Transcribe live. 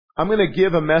I'm going to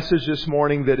give a message this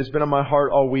morning that has been on my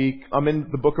heart all week. I'm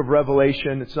in the book of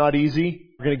Revelation. It's not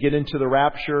easy. We're going to get into the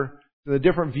rapture, the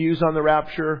different views on the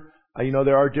rapture.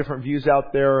 There are different views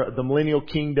out there. The millennial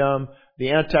kingdom, the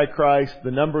Antichrist,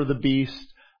 the number of the beast.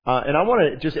 And I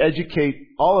want to just educate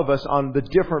all of us on the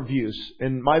different views.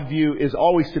 And my view is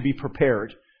always to be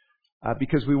prepared.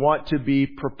 Because we want to be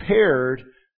prepared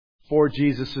for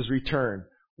Jesus' return.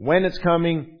 When it's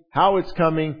coming, how it's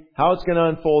coming, how it's going to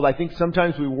unfold. I think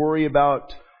sometimes we worry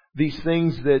about these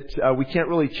things that we can't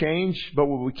really change. But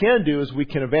what we can do is we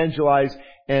can evangelize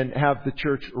and have the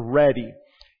church ready.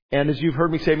 And as you've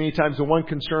heard me say many times, the one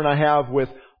concern I have with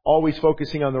always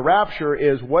focusing on the rapture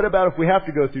is, what about if we have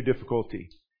to go through difficulty?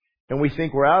 And we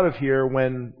think we're out of here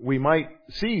when we might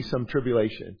see some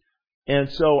tribulation. And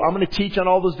so I'm going to teach on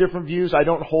all those different views. I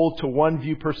don't hold to one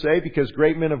view per se, because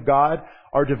great men of God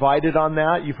are divided on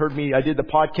that. You've heard me, I did the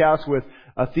podcast with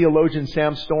theologian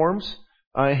Sam Storms,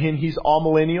 and he's all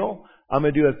millennial. I'm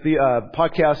going to do a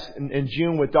podcast in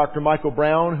June with Dr. Michael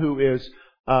Brown, who is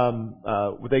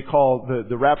what they call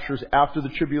the raptures after the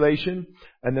tribulation.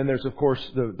 And then there's, of course,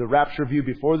 the rapture view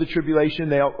before the tribulation.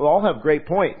 They all have great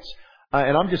points.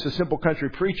 And I'm just a simple country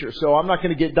preacher, so I'm not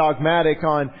going to get dogmatic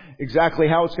on exactly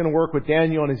how it's going to work with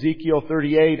Daniel and Ezekiel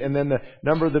 38, and then the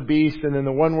number of the beast, and then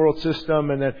the one world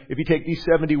system, and then if you take these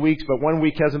 70 weeks, but 1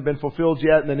 week hasn't been fulfilled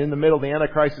yet, and then in the middle the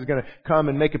Antichrist is going to come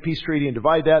and make a peace treaty and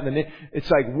divide that, and then it's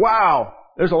like, wow,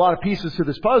 there's a lot of pieces to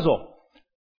this puzzle.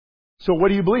 So what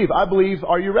do you believe? I believe,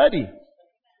 are you ready?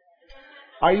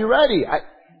 Are you ready?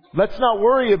 Let's not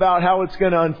worry about how it's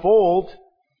going to unfold,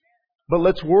 but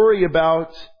let's worry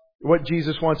about what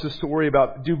Jesus wants us to worry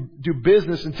about. Do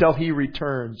business until He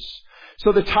returns.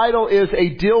 So the title is A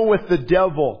Deal with the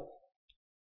Devil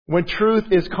When Truth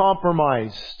is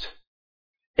Compromised.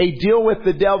 A deal with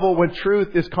the devil when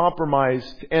truth is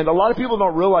compromised. And a lot of people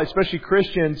don't realize, especially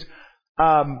Christians,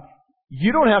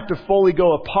 you don't have to fully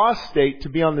go apostate to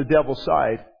be on the devil's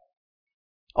side.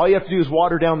 All you have to do is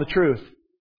water down the truth.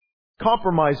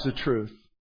 Compromise the truth.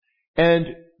 And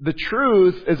the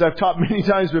truth, as I've taught many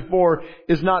times before,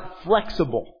 is not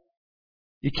flexible.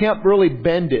 You can't really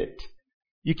bend it.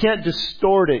 You can't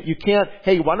distort it. You can't,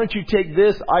 hey, why don't you take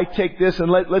this, I take this,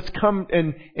 and let's come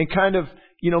and kind of,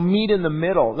 meet in the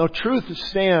middle. No, truth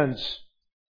stands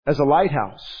as a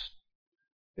lighthouse.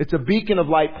 It's a beacon of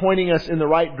light pointing us in the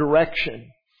right direction.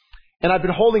 And I've been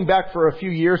holding back for a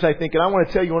few years, I think, and I want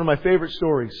to tell you one of my favorite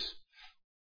stories.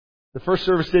 The first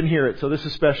service didn't hear it, so this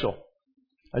is special.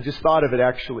 I just thought of it,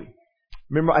 actually.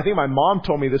 Remember, I think my mom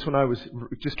told me this when I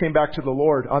just came back to the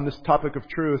Lord on this topic of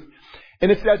truth.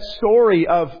 And it's that story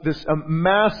of this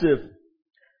massive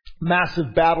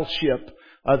battleship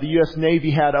the U.S.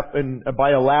 Navy had up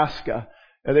by Alaska.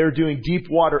 They were doing deep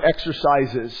water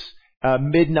exercises,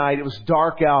 midnight. It was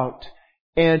dark out.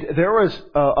 And there was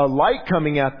a light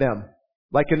coming at them,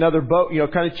 like another boat,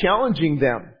 kind of challenging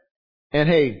them. And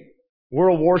hey, we're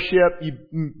a warship. You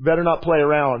better not play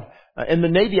around. And the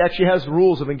Navy actually has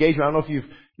rules of engagement. I don't know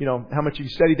if how much you've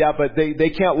studied that, but they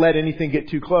can't let anything get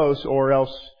too close or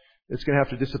else it's going to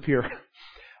have to disappear.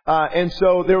 And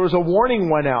so there was a warning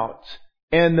went out,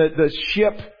 and the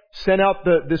ship sent out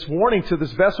this warning to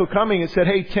this vessel coming. It said,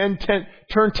 hey, turn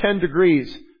 10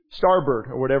 degrees, starboard,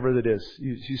 or whatever it is.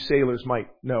 You sailors might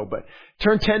know, but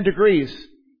turn 10 degrees.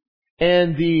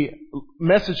 And the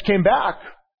message came back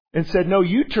and said, no,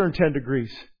 you turn 10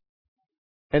 degrees.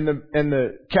 And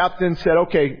the captain said,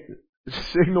 okay,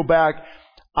 signal back.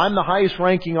 I'm the highest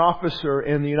ranking officer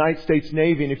in the United States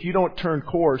Navy, and if you don't turn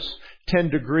course 10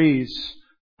 degrees,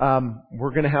 we're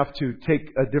going to have to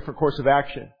take a different course of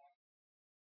action.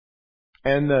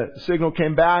 And the signal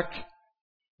came back,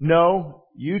 no,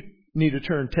 you need to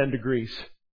turn 10 degrees.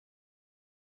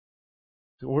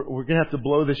 So we're going to have to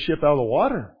blow this ship out of the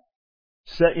water.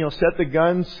 Set the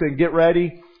guns and get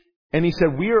ready. And he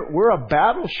said, we're a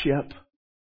battleship.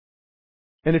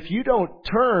 And if you don't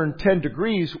turn 10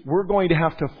 degrees, we're going to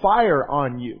have to fire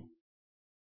on you.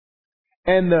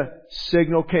 And the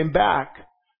signal came back.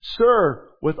 Sir,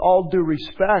 with all due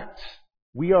respect,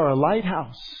 we are a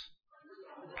lighthouse.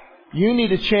 You need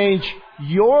to change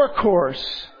your course.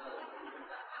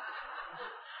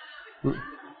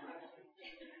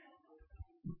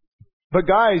 But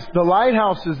guys, the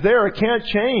lighthouse is there. It can't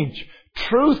change.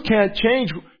 Truth can't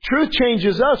change. Truth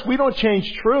changes us. We don't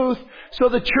change truth. So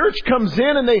the church comes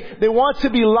in and they want to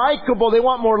be likable. They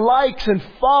want more likes and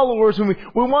followers. And we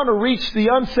want to reach the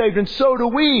unsaved. And so do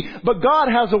we. But God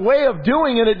has a way of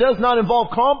doing it. It does not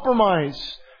involve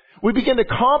compromise. We begin to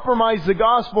compromise the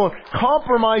gospel,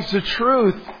 compromise the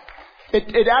truth.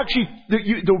 It actually,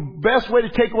 the best way to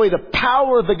take away the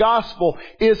power of the gospel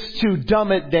is to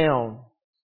dumb it down.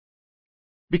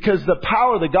 Because the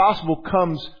power of the gospel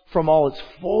comes from all its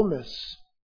fullness.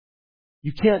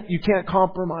 You can't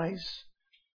compromise.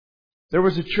 There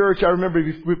was a church, I remember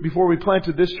before we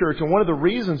planted this church, and one of the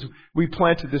reasons we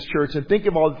planted this church, and think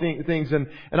of all the things, and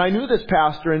I knew this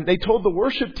pastor, and they told the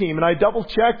worship team, and I double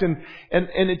checked, and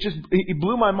it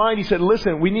blew my mind. He said,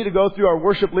 listen, we need to go through our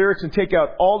worship lyrics and take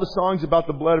out all the songs about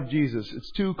the blood of Jesus.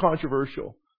 It's too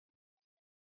controversial.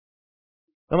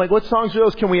 I'm like, what songs are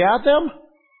those? Can we add them?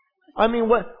 I mean,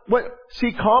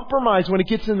 see, compromise, when it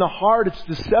gets in the heart, it's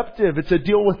deceptive. It's a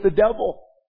deal with the devil.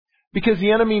 Because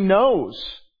the enemy knows.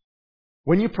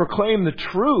 When you proclaim the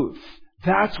truth,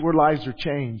 that's where lives are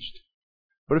changed.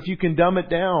 But if you can dumb it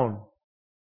down,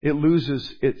 it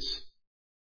loses its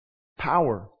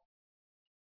power.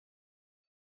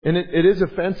 And it is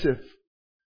offensive.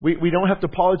 We don't have to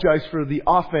apologize for the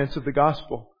offense of the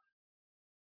gospel.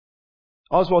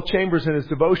 Oswald Chambers in his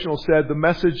devotional said, the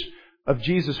message of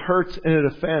Jesus hurts and it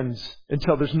offends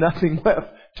until there's nothing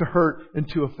left to hurt and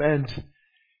to offend.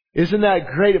 Isn't that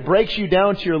great? It breaks you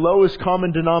down to your lowest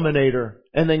common denominator,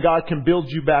 and then God can build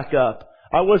you back up.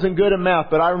 I wasn't good at math,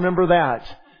 but I remember that.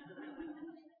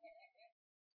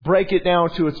 Break it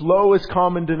down to its lowest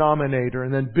common denominator,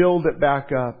 and then build it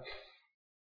back up.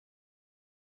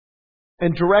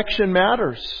 And direction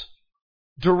matters.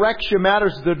 Direction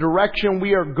matters. The direction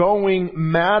we are going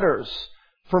matters.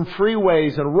 From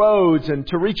freeways and roads and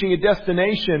to reaching a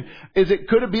destination.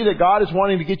 Could it be that God is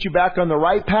wanting to get you back on the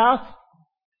right path?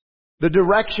 The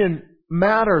direction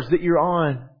matters that you're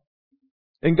on.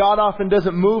 And God often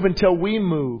doesn't move until we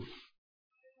move.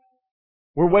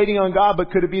 We're waiting on God,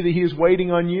 but could it be that He is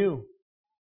waiting on you?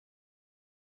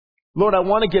 Lord, I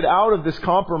want to get out of this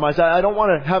compromise. I don't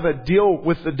want to have a deal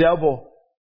with the devil.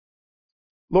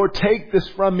 Lord, take this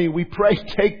from me. We pray,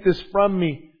 take this from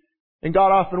me. And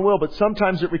God often will, but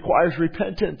sometimes it requires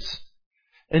repentance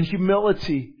and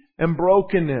humility and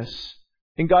brokenness.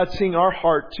 And God seeing our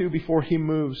heart too before He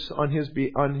moves on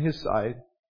His side.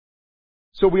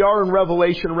 So we are in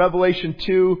Revelation. Revelation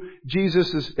 2,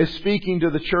 Jesus is speaking to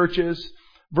the churches.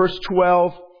 Verse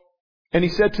 12, and He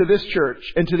said to this church,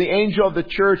 and to the angel of the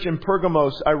church in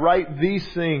Pergamos, I write these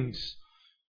things.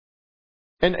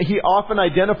 And He often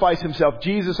identifies Himself.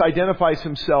 Jesus identifies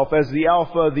Himself as the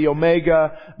Alpha, the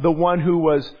Omega, the one who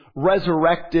was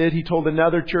resurrected. He told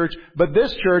another church. But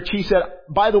this church, He said,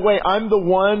 by the way, I'm the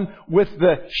one with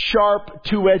the sharp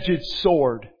two-edged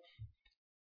sword.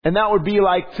 And that would be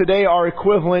like today our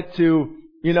equivalent to,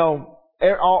 the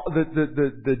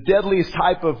deadliest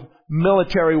type of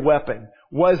military weapon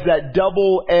was that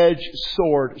double-edged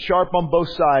sword, sharp on both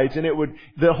sides. And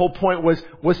the whole point was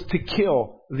to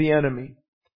kill the enemy.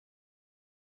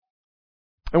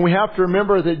 And we have to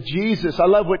remember that Jesus, I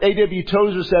love what A.W.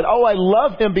 Tozer said, I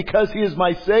love Him because He is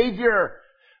my Savior,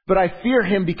 but I fear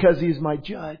Him because He is my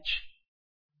judge.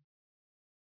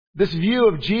 This view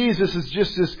of Jesus is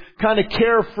just this kind of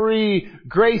carefree,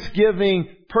 grace-giving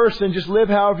person, just live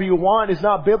however you want, is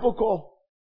not biblical.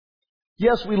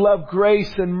 Yes, we love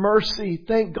grace and mercy.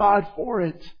 Thank God for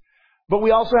it. But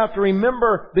we also have to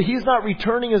remember that He's not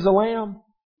returning as a lamb.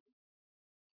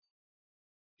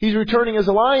 He's returning as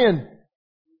a lion.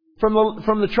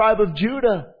 From the tribe of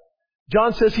Judah.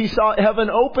 John says He saw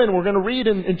heaven open. We're going to read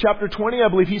in chapter 20, I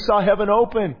believe, He saw heaven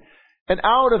open. And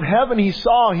out of heaven He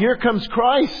saw, here comes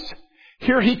Christ.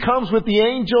 Here He comes with the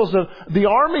angels of the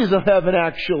armies of heaven,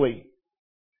 actually.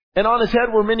 And on His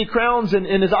head were many crowns,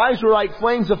 and His eyes were like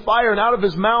flames of fire, and out of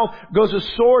His mouth goes a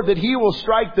sword that He will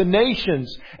strike the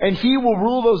nations. And He will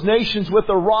rule those nations with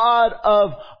a rod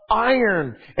of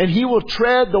iron, and He will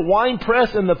tread the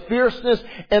winepress and the fierceness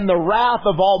and the wrath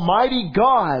of Almighty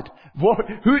God.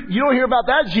 You don't hear about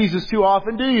that Jesus too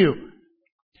often, do you?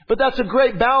 But that's a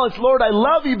great balance. Lord, I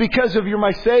love You because you're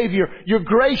my Savior. You're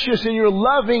gracious and you're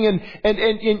loving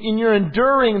and you're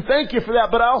enduring. Thank You for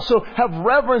that. But I also have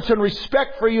reverence and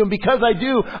respect for You. And because I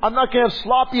do, I'm not going to have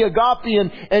sloppy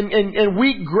agape and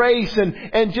weak grace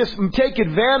and just take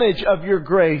advantage of Your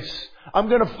grace. I'm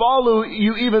going to follow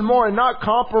You even more and not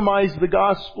compromise the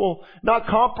gospel, not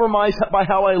compromise by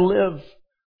how I live.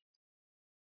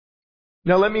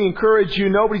 Now let me encourage you,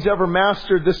 nobody's ever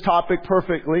mastered this topic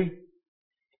perfectly.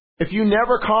 If you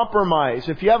never compromise,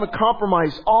 if you haven't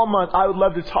compromised all month, I would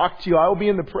love to talk to you. I will be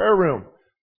in the prayer room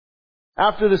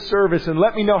after the service, and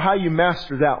let me know how you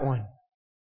master that one.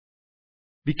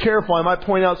 Be careful, I might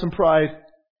point out some pride.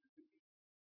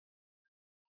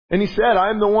 And He said,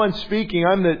 I am the one speaking.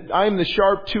 I am the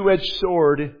sharp two-edged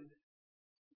sword.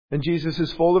 And Jesus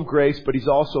is full of grace, but He's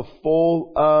also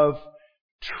full of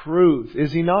truth.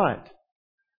 Is He not?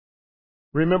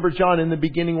 Remember, John, in the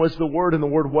beginning was the Word, and the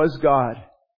Word was God.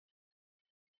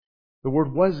 The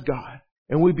Word was God.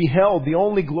 And we beheld the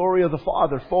only glory of the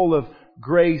Father, full of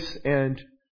grace and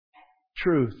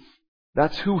truth.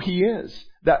 That's who He is.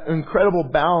 That incredible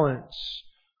balance.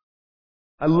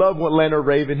 I love what Leonard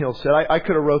Ravenhill said. I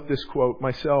could have wrote this quote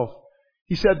myself.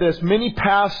 He said this: many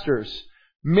pastors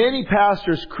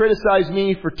criticize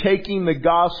me for taking the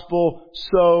gospel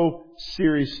so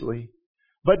seriously.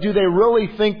 But do they really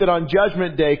think that on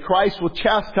Judgment Day, Christ will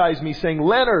chastise me, saying,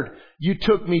 Leonard, you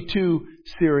took me too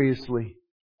seriously?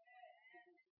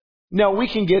 Now, we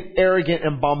can get arrogant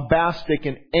and bombastic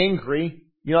and angry.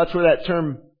 You know, that's where that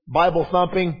term Bible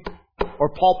thumping or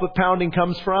pulpit pounding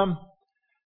comes from.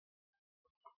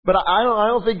 But I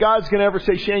don't think God's going to ever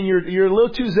say, Shane, you're a little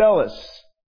too zealous.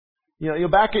 You know, you'll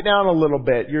back it down a little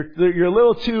bit. You're a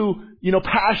little too,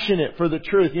 passionate for the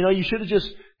truth. You should have just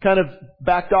kind of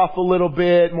backed off a little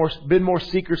bit, been more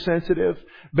seeker sensitive,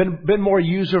 been more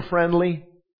user friendly.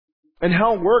 And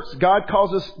how it works, God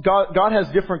has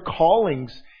different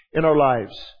callings in our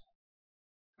lives.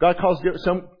 God calls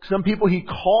some people He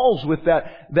calls with that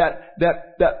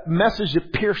message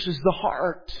that pierces the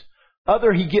heart.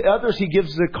 Others He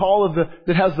gives the call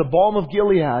that has the balm of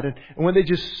Gilead, and when they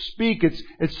just speak,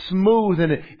 it's smooth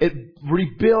and it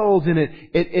rebuilds and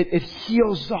it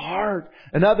heals the heart.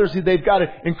 And others, they've got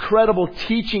incredible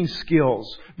teaching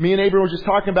skills. Me and Abraham were just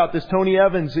talking about this. Tony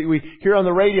Evans, that we hear on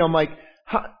the radio. I'm like,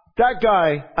 that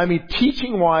guy,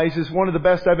 teaching wise, is one of the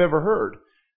best I've ever heard.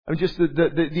 Just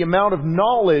the amount of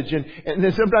knowledge, and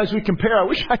then sometimes we compare. I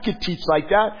wish I could teach like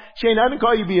that. Shane, I didn't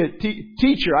call you to be a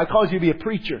teacher. I called you to be a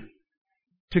preacher.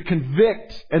 To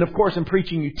convict. And of course in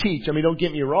preaching you teach. Don't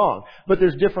get me wrong. But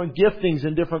there's different giftings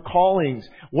and different callings.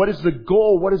 What is the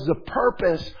goal? What is the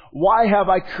purpose? Why have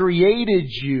I created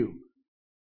you?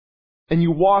 And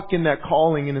you walk in that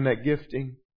calling and in that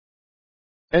gifting.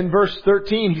 And verse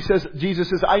 13, Jesus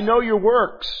says, I know your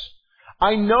works.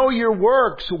 I know your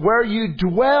works, where you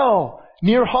dwell,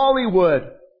 near Hollywood.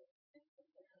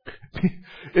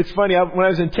 It's funny, when I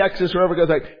was in Texas, wherever I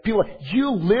go, people are like,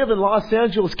 you live in Los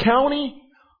Angeles County?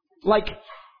 Like,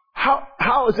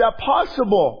 how is that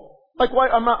possible? Like, why?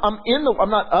 I'm not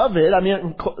of it.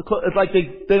 It's like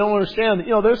they don't understand.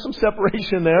 There's some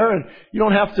separation there, and you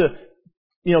don't have to,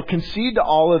 concede to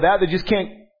all of that. They just can't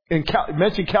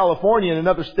mention California in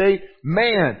another state.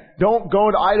 Man, don't go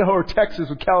into Idaho or Texas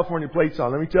with California plates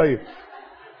on. Let me tell you,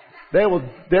 they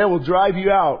will drive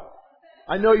you out.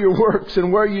 I know your works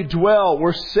and where you dwell,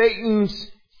 where Satan's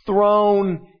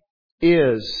throne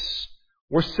is.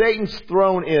 Where Satan's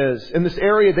throne is. In this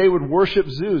area, they would worship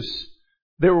Zeus.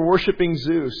 They were worshiping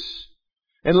Zeus.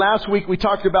 And last week we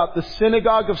talked about the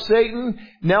synagogue of Satan.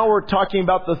 Now we're talking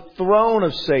about the throne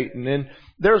of Satan. And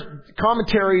there's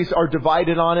commentaries are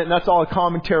divided on it, and that's all a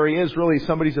commentary is, really,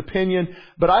 somebody's opinion.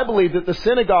 But I believe that the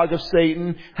synagogue of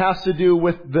Satan has to do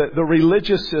with the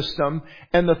religious system,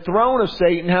 and the throne of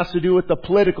Satan has to do with the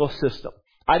political system.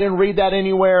 I didn't read that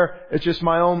anywhere. It's just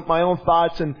my own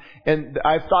thoughts, and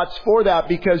I have thoughts for that,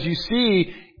 because you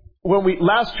see,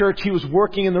 last church, he was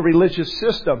working in the religious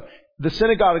system. The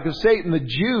synagogue of Satan, the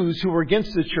Jews who were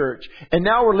against the church. And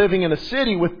now we're living in a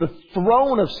city with the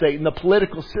throne of Satan, the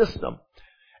political system.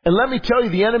 And let me tell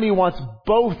you, the enemy wants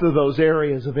both of those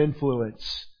areas of influence.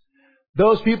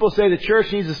 Those people say the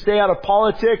church needs to stay out of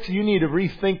politics. You need to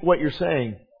rethink what you're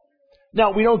saying.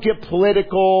 Now, we don't get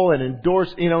political and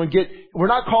endorse, we're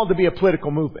not called to be a political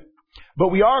movement. But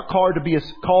we are called to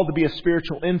be a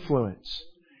spiritual influence.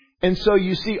 And so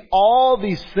you see all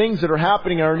these things that are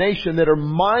happening in our nation that are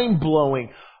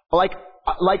mind-blowing. Like,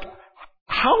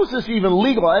 how is this even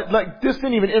legal? This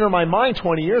didn't even enter my mind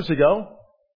 20 years ago.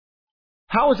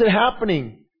 How is it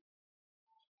happening?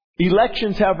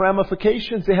 Elections have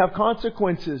ramifications. They have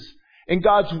consequences. And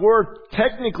God's Word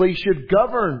technically should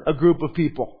govern a group of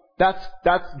people. That's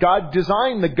God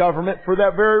designed the government for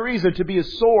that very reason, to be a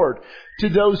sword to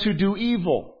those who do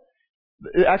evil.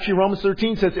 Actually, Romans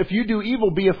 13 says, if you do evil,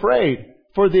 be afraid,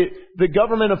 for the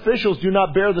government officials do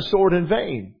not bear the sword in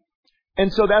vain.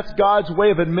 And so that's God's way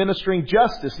of administering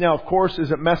justice. Now, of course,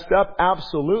 is it messed up?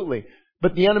 Absolutely.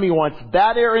 But the enemy wants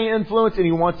that area of influence, and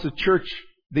he wants the church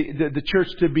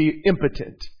to be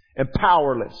impotent and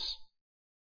powerless.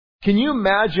 Can you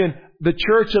imagine the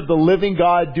church of the living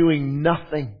God doing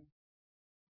nothing?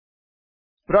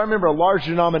 But I remember a large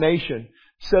denomination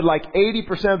said like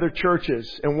 80% of their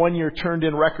churches in 1 year turned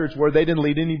in records where they didn't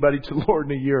lead anybody to the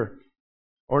Lord in a year,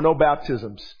 or no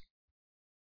baptisms.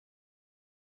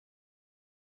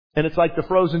 And it's like the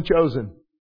frozen chosen.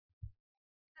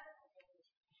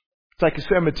 It's like a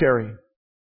cemetery.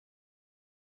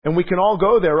 And we can all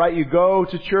go there, right? You go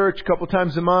to church a couple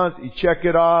times a month, you check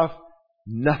it off,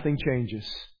 nothing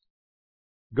changes.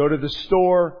 go to the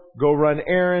store, go run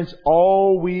errands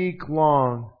all week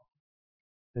long,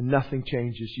 and nothing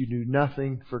changes. You do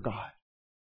nothing for God.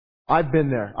 I've been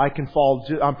there. I can fall.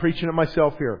 I'm preaching at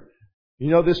myself here. You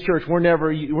know, this church, we're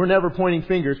never pointing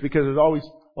fingers because there's always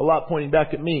a lot pointing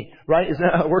back at me, right? Isn't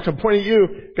that how it works? I'm pointing at you,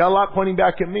 got a lot pointing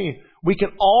back at me. We can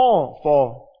all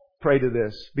fall prey to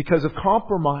this because of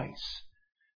compromise.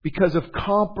 Because of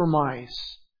compromise.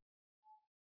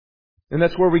 And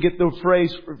that's where we get the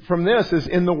phrase from this is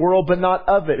in the world but not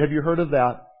of it. Have you heard of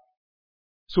that?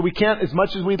 So we can't, as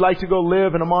much as we'd like to go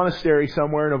live in a monastery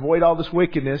somewhere and avoid all this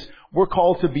wickedness, we're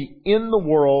called to be in the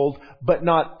world but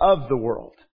not of the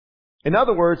world. In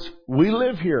other words, we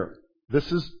live here.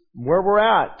 This is where we're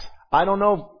at. I don't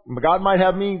know. God might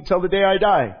have me till the day I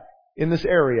die in this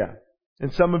area.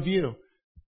 And some of you.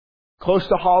 Close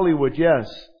to Hollywood,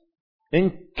 yes.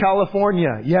 In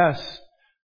California, yes.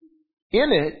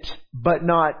 In it, but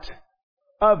not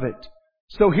of it.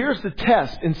 So here's the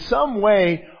test. In some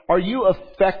way, are you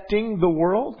affecting the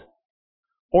world?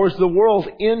 Or is the world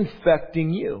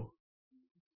infecting you?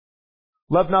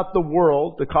 Love not the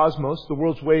world, the cosmos, the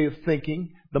world's way of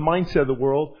thinking, the mindset of the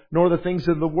world, nor the things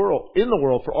of the world, in the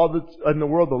world. For all that's in the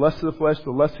world, the lust of the flesh,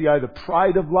 the lust of the eye, the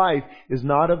pride of life is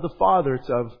not of the Father, it's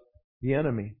of the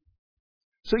enemy.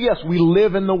 So yes, we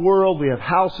live in the world, we have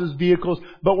houses, vehicles,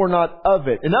 but we're not of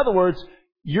it. In other words,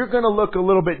 you're going to look a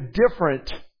little bit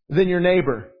different than your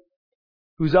neighbor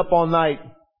who's up all night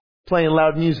playing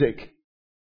loud music,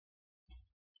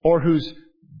 or who's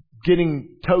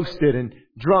getting toasted and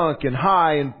drunk and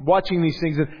high and watching these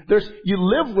things. And you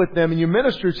live with them and you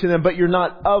minister to them, but you're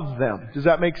not of them. Does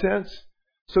that make sense?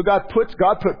 So God put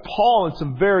Paul in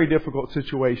some very difficult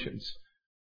situations.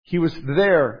 He was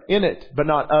there in it, but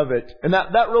not of it. And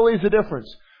that really is the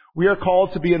difference. We are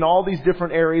called to be in all these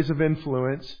different areas of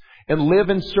influence and live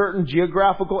in certain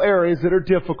geographical areas that are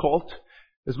difficult.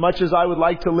 As much as I would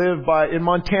like to live in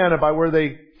Montana by where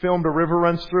they filmed A River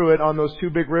Runs Through It on those two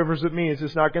big rivers that means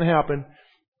it's not going to happen.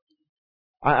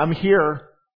 I'm here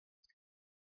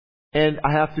and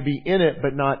I have to be in it,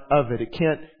 but not of it.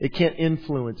 It can't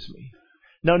influence me.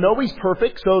 Now nobody's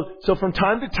perfect. So from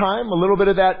time to time, a little bit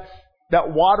of that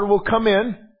water will come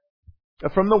in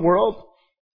from the world.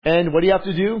 And what do you have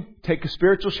to do? Take a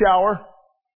spiritual shower.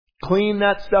 Clean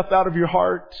that stuff out of your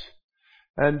heart.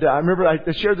 And I remember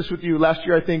I shared this with you last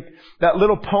year, I think, that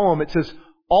little poem. It says,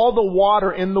 all the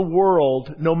water in the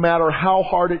world, no matter how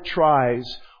hard it tries,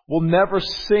 will never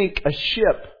sink a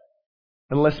ship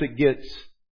unless it gets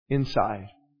inside.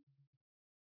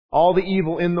 All the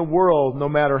evil in the world, no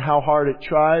matter how hard it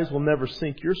tries, will never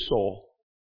sink your soul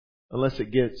unless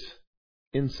it gets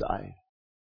inside.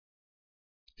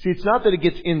 See, it's not that it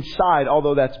gets inside,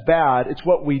 although that's bad. It's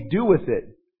what we do with it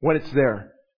when it's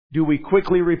there. Do we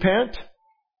quickly repent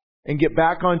and get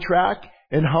back on track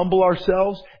and humble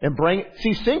ourselves and bring it?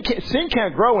 See, sin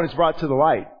can't grow when it's brought to the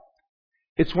light.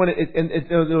 It's when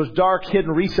those dark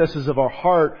hidden recesses of our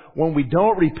heart when we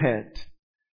don't repent.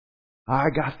 I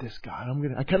got this, God.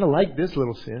 I kind of like this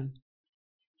little sin.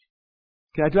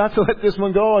 Okay, I do have to let this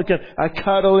one go. I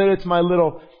cuddle it. It's my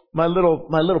little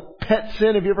pet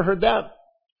sin. Have you ever heard that?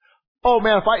 Oh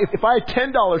man, if I had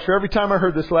 $10 for every time I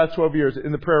heard this the last 12 years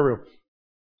in the prayer room.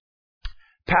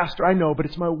 Pastor, I know, but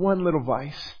it's my one little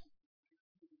vice.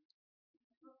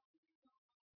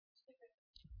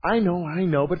 I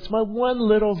know, but it's my one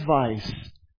little vice.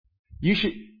 You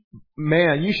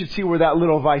should see where that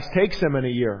little vice takes them in a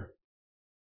year.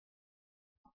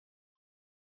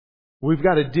 We've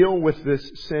got to deal with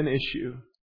this sin issue.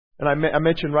 And I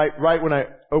mentioned right when I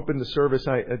opened the service,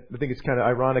 I think it's kind of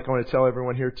ironic. I want to tell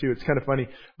everyone here too. It's kind of funny.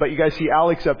 But you guys see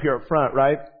Alex up here up front,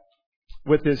 right?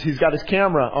 He's got his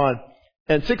camera on.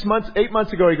 And 8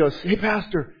 months ago, he goes, hey,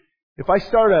 Pastor, if I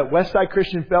start a Westside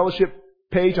Christian Fellowship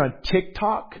page on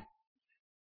TikTok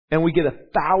and we get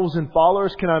 1,000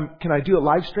 followers, can I do a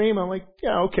live stream? I'm like,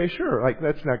 yeah, okay, sure. Like,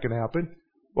 that's not going to happen.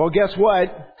 Well, guess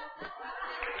what?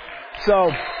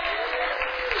 So,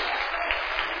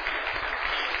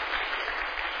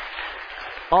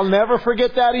 I'll never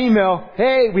forget that email.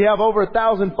 Hey, we have over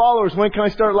 1,000 followers. When can I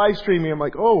start live streaming? I'm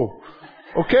like, oh,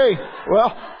 okay,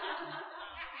 well.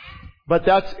 But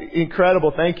that's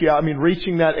incredible. Thank you. I mean,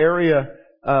 reaching that area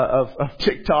of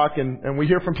TikTok, and we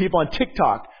hear from people on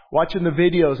TikTok watching the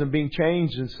videos and being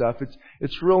changed and stuff.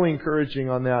 It's really encouraging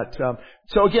on that.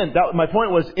 So again, my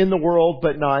point was in the world,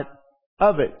 but not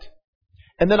of it.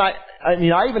 And then I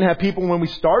even have people when we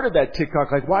started that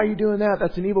TikTok like, why are you doing that?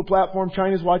 That's an evil platform.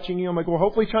 China's watching you. I'm like, well,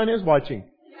 hopefully China is watching.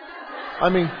 I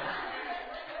mean,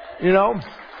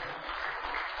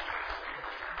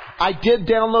 I did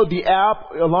download the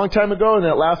app a long time ago, and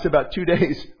it lasted about 2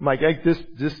 days. I'm like, hey,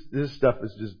 this stuff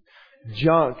is just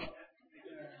junk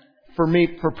for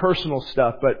me, for personal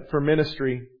stuff, but for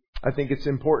ministry, I think it's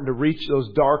important to reach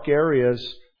those dark areas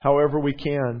however we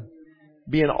can.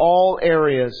 Be in all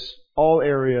areas.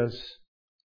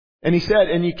 And he said,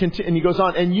 and he goes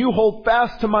on, and you hold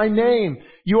fast to my name.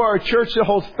 You are a church that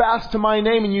holds fast to my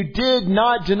name, and you did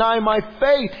not deny my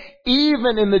faith,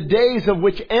 even in the days of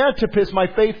which Antipas, my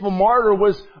faithful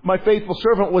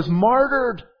servant, was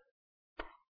martyred.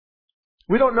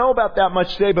 We don't know about that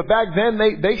much today, but back then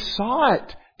they saw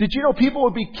it. Did you know people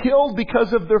would be killed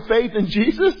because of their faith in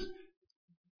Jesus?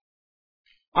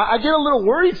 I get a little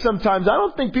worried sometimes. I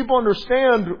don't think people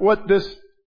understand what this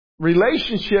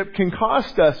relationship can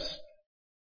cost us.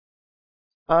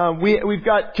 We've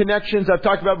got connections I've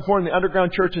talked about before in the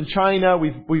underground church in China.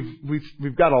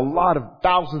 We've got a lot of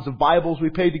thousands of Bibles we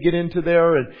paid to get into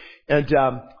there, and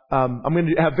I'm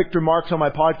going to have Victor Marks on my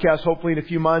podcast hopefully in a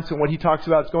few months, and what he talks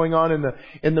about is going on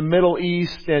in the Middle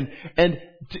East.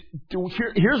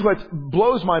 Here's what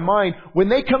blows my mind: when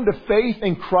they come to faith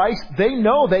in Christ, they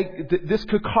know this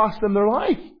could cost them their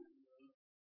life.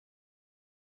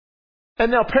 And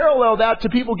now parallel that to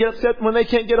people get upset when they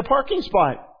can't get a parking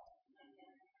spot.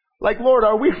 Like, Lord,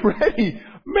 are we ready?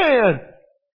 Man,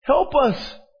 help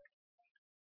us.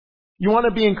 You want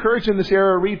to be encouraged in this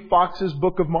era, read Fox's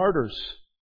Book of Martyrs.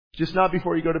 Just not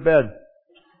before you go to bed.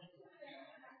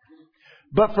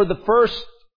 But for the first,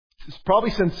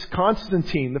 probably since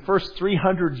Constantine, the first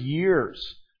 300 years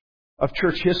of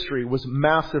church history was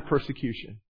massive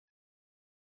persecution.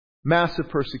 Massive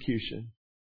persecution.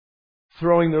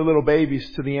 Throwing their little babies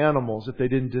to the animals if they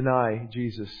didn't deny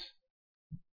Jesus.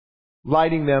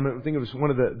 Lighting them. I think it was one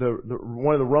of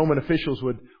the Roman officials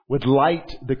would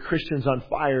light the Christians on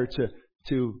fire to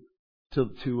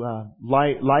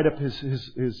light up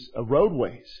his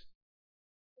roadways.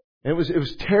 And it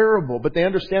was terrible, but they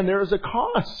understand there is a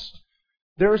cost.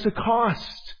 There is a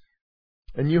cost.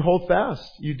 And you hold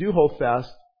fast. You do hold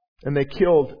fast. And they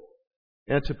killed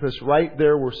Antipas right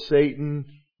there where Satan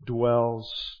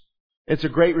dwells. It's a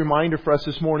great reminder for us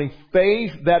this morning.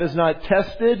 Faith that is not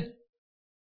tested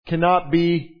cannot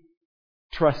be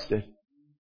trusted.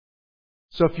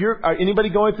 So if anybody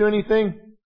going through anything?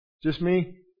 Just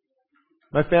me?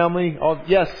 My family?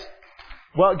 Yes.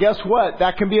 Well, guess what?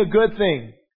 That can be a good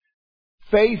thing.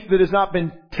 Faith that has not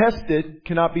been tested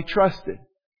cannot be trusted.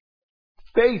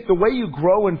 Faith, the way you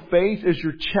grow in faith is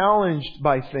you're challenged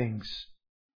by things.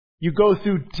 You go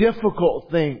through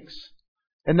difficult things.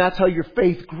 And that's how your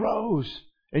faith grows.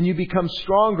 And you become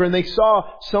stronger. And they saw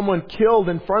someone killed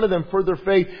in front of them for their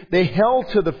faith. They held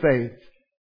to the faith.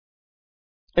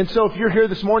 And so if you're here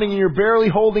this morning and you're barely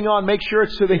holding on, make sure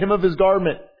it's to the hem of His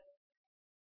garment.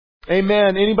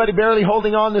 Amen. Anybody barely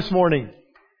holding on this morning?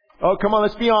 Oh, come on,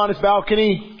 let's be honest,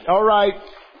 balcony. All right.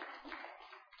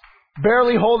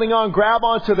 Barely holding on, grab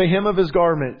onto the hem of His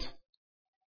garment.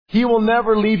 He will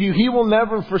never leave you. He will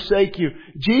never forsake you.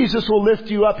 Jesus will lift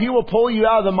you up. He will pull you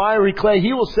out of the miry clay.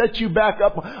 He will set you back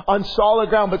up on solid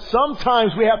ground. But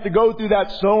sometimes we have to go through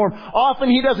that storm. Often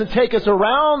He doesn't take us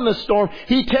around the storm.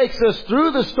 He takes us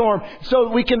through the storm. So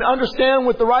we can understand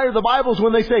with the writer of the Bibles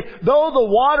when they say, though the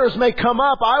waters may come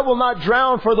up, I will not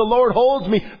drown, for the Lord holds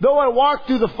me. Though I walk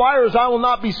through the fires, I will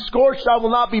not be scorched. I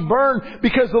will not be burned,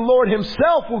 because the Lord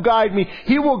Himself will guide me.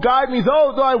 He will guide me.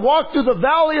 Though I walk through the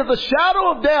valley of the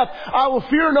shadow of death, I will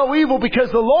fear no evil, because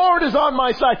the Lord is on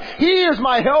my side. He is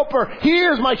my helper. He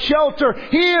is my shelter.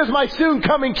 He is my soon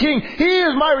coming King. He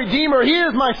is my Redeemer. He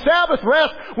is my Sabbath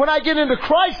rest. When I get into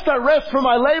Christ, I rest from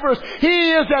my labors.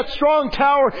 He is that strong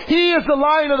tower. He is the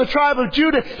Lion of the tribe of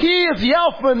Judah. He is the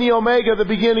Alpha and the Omega, the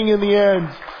beginning and the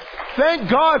end. Thank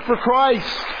God for Christ.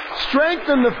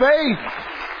 Strengthen the faith.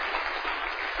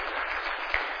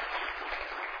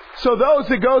 So those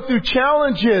that go through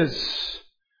challenges,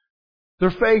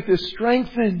 their faith is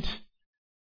strengthened.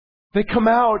 They come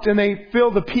out and they feel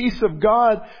the peace of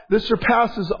God that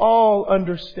surpasses all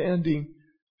understanding.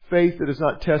 Faith that is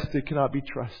not tested cannot be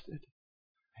trusted.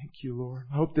 Thank you, Lord.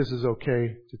 I hope this is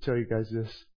okay to tell you guys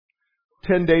this.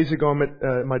 10 days ago, I'm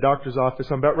at my doctor's office.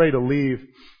 I'm about ready to leave.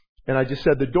 And I just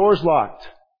said, the door's locked.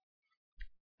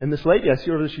 And this lady, I see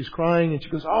her over there, she's crying. And she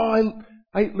goes, oh,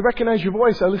 I recognize your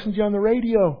voice. I listened to you on the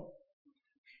radio.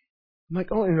 I'm like,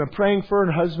 oh, and I'm praying for her,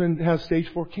 and her husband has stage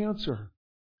 4 cancer.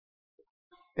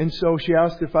 And so she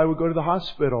asked if I would go to the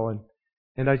hospital.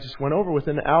 And I just went over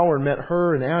within an hour and met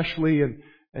her and Ashley and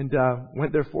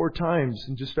went there 4 times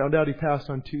and just found out he passed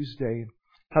on Tuesday.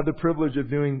 Had the privilege of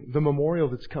doing the memorial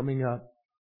that's coming up.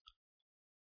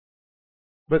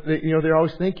 But they're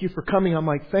always, thank you for coming. I'm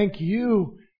like, thank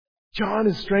you. John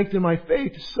has strengthened my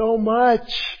faith so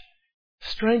much.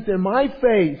 Strengthened my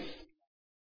faith.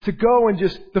 To go and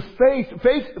just, faith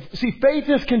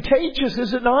is contagious,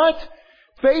 is it not?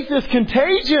 Faith is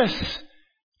contagious.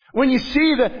 When you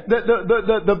see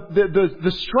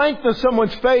the strength of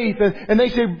someone's faith and they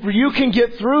say, you can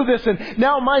get through this, and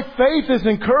now my faith is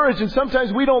encouraged, and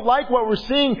sometimes we don't like what we're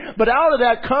seeing, but out of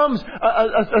that comes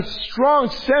a strong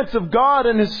sense of God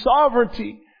and His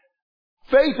sovereignty.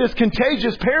 Faith is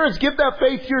contagious. Parents, give that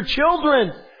faith to your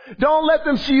children. Don't let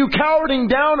them see you cowering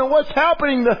down and what's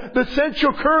happening, the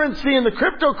central currency and the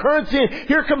cryptocurrency. And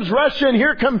here comes Russia and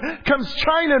here comes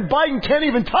China, and Biden can't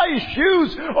even tie his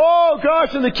shoes. Oh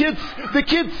gosh, and the kids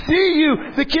see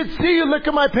you. The kids see you. Look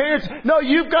at my parents. No,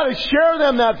 you've got to share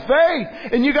them that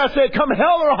faith. And you got to say, come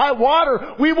hell or high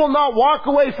water, we will not walk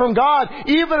away from God.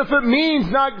 Even if it means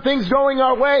not things going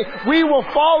our way, we will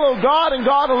follow God and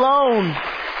God alone.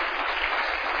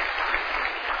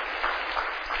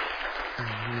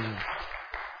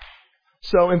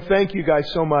 So, and thank you guys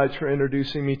so much for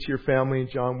introducing me to your family,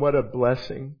 John. What a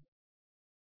blessing.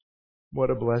 What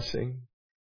a blessing.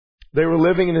 They were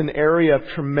living in an area of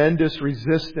tremendous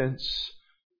resistance.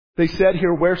 They said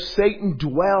here, where Satan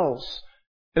dwells.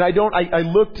 And I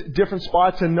looked at different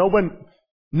spots and no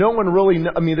one really,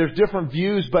 there's different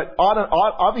views, but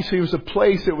obviously it was a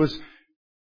place that was,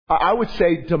 I would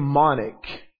say, demonic,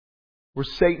 where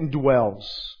Satan dwells.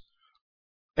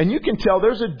 And you can tell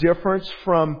there's a difference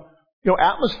from,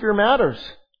 atmosphere matters.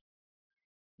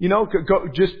 Go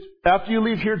just after you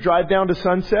leave here, drive down to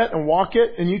Sunset and walk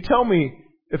it, and you tell me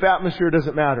if atmosphere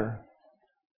doesn't matter.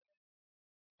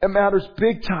 It matters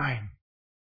big time.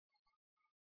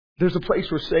 There's a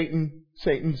place where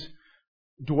Satan's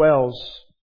dwells.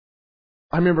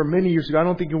 I remember many years ago, I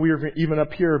don't think we were even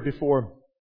up here before,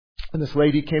 and this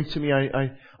lady came to me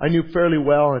I knew fairly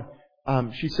well,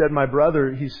 and she said, my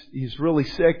brother, he's really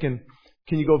sick, and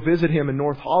can you go visit him in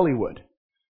North Hollywood?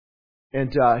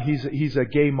 And he's a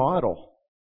gay model.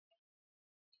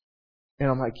 And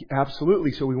I'm like,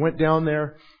 absolutely. So we went down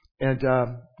there, and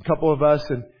a couple of us,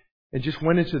 and just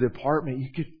went into the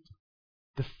apartment.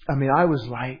 I was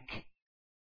like,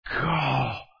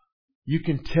 God, you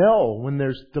can tell when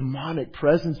there's demonic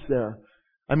presence there.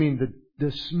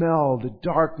 The smell, the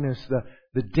darkness,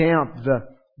 the damp,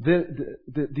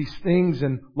 these things.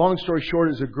 And long story short,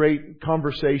 it was a great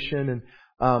conversation, and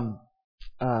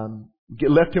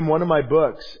left him one of my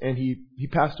books, and he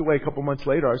passed away a couple months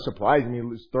later. I was surprised. He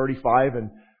was 35 and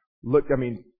looked, a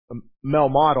male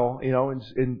model,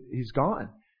 and he's gone.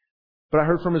 But I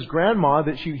heard from his grandma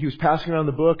that he was passing around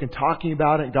the book and talking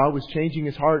about it, and God was changing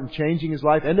his heart and changing his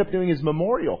life. Ended up doing his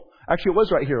memorial. Actually, it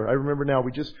was right here. I remember now.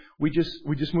 We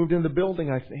just moved into the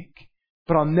building, I think.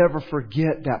 But I'll never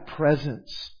forget that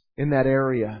presence in that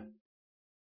area.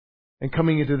 And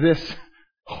coming into this,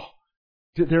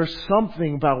 there's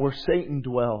something about where Satan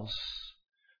dwells.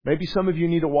 Maybe some of you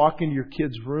need to walk into your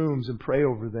kids' rooms and pray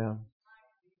over them.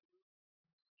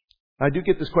 I do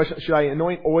get this question, should I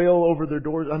anoint oil over their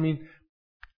doors?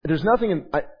 There's nothing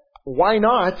why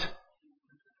not?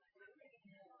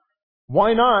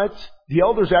 Why not? The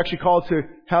elders actually called to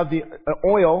have the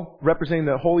oil representing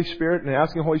the Holy Spirit and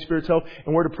asking the Holy Spirit's help,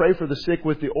 and we're to pray for the sick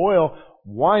with the oil.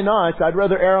 Why not? I'd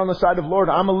rather err on the side of Lord.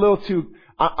 I'm a little too,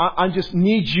 I just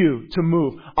need you to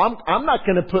move. I'm not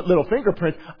going to put little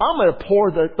fingerprints. I'm going to pour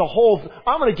the whole,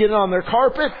 I'm going to get it on their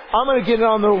carpet. I'm going to get it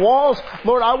on their walls.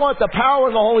 Lord, I want the power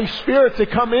of the Holy Spirit to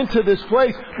come into this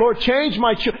place. Lord, change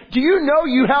my do you know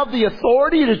you have the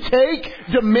authority to take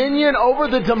dominion over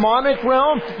the demonic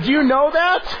realm? Do you know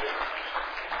that?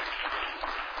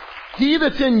 He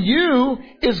that's in you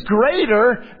is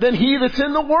greater than he that's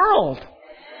in the world.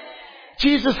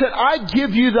 Jesus said, I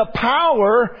give you the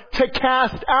power to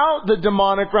cast out the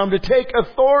demonic realm, to take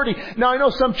authority. Now, I know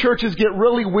some churches get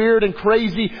really weird and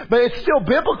crazy, but it's still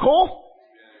biblical.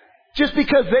 Just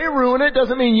because they ruin it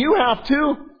doesn't mean you have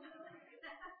to.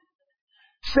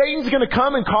 Satan's going to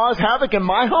come and cause havoc in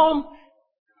my home.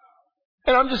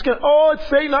 And I'm just going, it's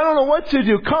Satan, I don't know what to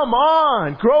do. Come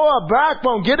on, grow a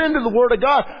backbone, get into the Word of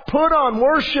God, put on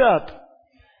worship.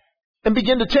 And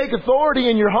begin to take authority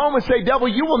in your home and say, devil,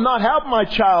 you will not have my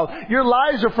child. Your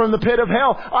lies are from the pit of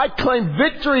hell. I claim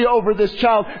victory over this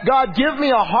child. God, give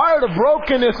me a heart of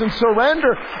brokenness and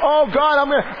surrender. Oh God,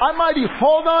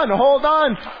 hold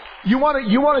on. You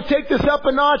want to take this up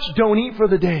a notch? Don't eat for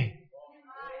the day.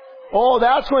 Oh,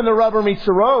 that's when the rubber meets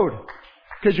the road.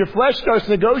 Because your flesh starts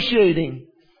negotiating.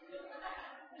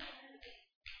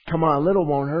 Come on, little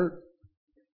won't hurt.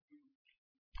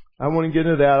 I want to get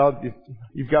into that.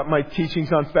 You've got my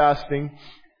teachings on fasting.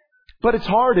 But it's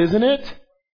hard, isn't it?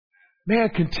 Man,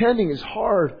 contending is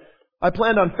hard. I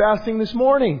planned on fasting this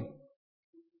morning.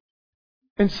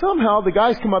 And somehow the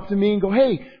guys come up to me and go,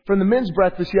 hey, from the men's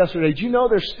breakfast yesterday, do you know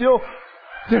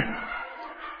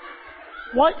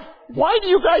why do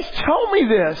you guys tell me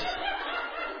this?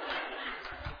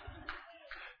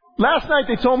 Last night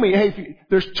they told me, hey,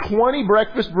 there's 20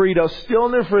 breakfast burritos still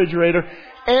in the refrigerator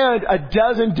and a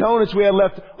dozen donuts we had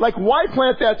left. Like, why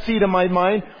plant that seed in my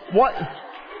mind? What?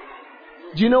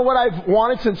 Do you know what I've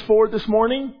wanted since 4 this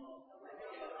morning?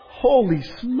 Holy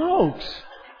smokes.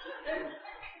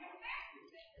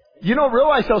 You don't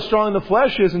realize how strong the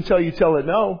flesh is until you tell it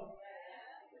no.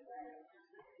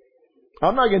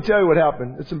 I'm not going to tell you what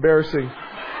happened. It's embarrassing.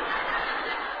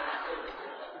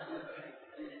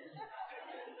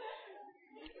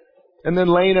 And then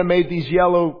Lena made these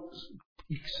yellow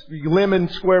lemon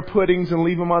square puddings and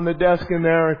leave them on the desk in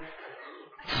there.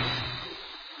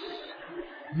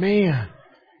 Man.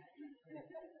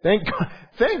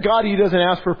 Thank God he doesn't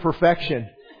ask for perfection.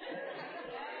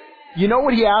 You know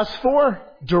what he asks for?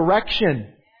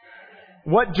 Direction.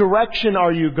 What direction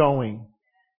are you going?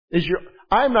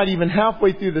 I'm not even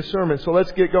halfway through the sermon, so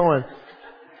let's get going.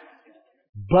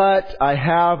 But I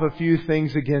have a few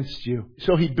things against you.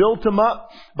 So he built them up.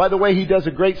 By the way, he does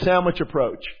a great sandwich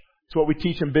approach. It's what we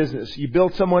teach in business. You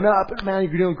build someone up, and man,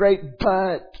 you're doing great,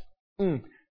 but you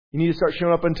need to start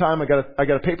showing up on time. I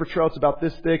got a paper trail. It's about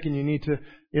this thick, and you need to,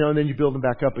 and then you build them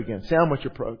back up again. Sandwich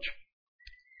approach.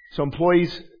 So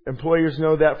employers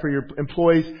know that for your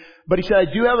employees. But he said, I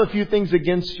do have a few things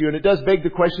against you. And it does beg the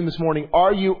question this morning,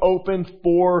 are you open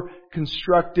for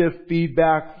constructive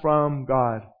feedback from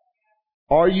God?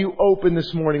 Are you open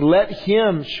this morning? Let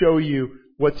Him show you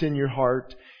what's in your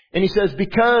heart. And he says,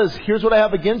 because here's what I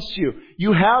have against you.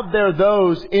 You have there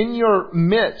those in your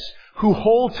midst who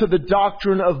hold to the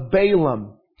doctrine of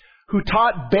Balaam, who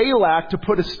taught Balak to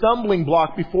put a stumbling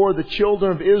block before the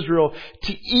children of Israel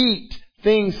to eat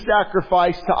things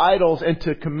sacrificed to idols and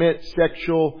to commit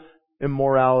sexual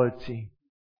immorality.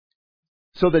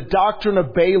 So the doctrine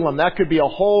of Balaam, that could be a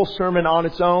whole sermon on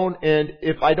its own. And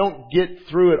if I don't get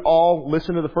through it all,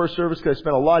 listen to the first service because I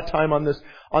spent a lot of time on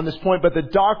this point. But the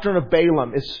doctrine of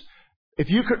Balaam is,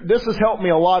 this has helped me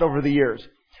a lot over the years.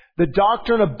 The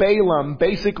doctrine of Balaam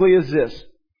basically is this.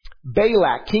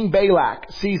 King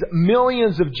Balak sees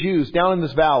millions of Jews down in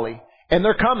this valley. And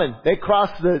they're coming. They cross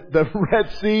the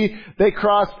Red Sea.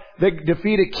 They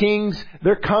defeated kings.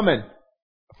 They're coming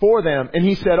for them. And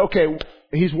he said, okay,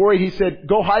 he's worried. He said,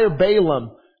 go hire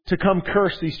Balaam to come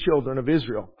curse these children of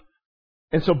Israel.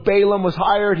 And so Balaam was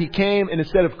hired. He came, and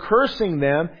instead of cursing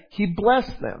them, he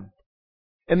blessed them.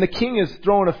 And the king is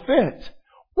throwing a fit.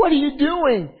 What are you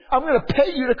doing? I'm going to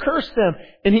pay you to curse them.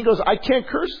 And he goes, I can't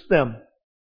curse them.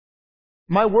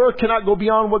 My word cannot go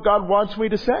beyond what God wants me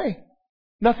to say.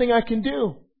 Nothing I can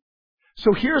do.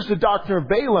 So here's the doctrine of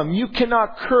Balaam. You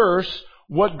cannot curse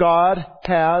what God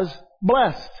has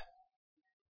blessed.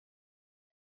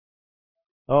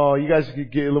 Oh, you guys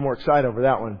could get a little more excited over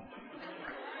that one.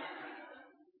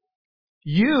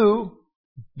 You,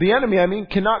 the enemy,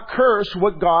 cannot curse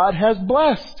what God has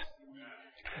blessed.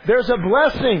 There's a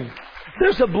blessing.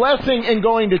 There's a blessing in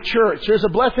going to church. There's a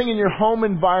blessing in your home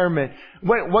environment.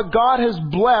 What God has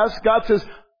blessed,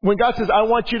 when God says, I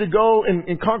want you to go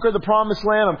and conquer the promised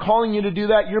land, I'm calling you to do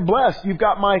that, you're blessed.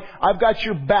 I've got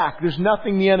your back. There's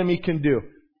nothing the enemy can do.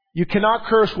 You cannot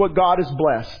curse what God has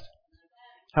blessed.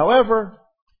 However,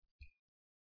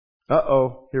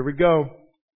 here we go.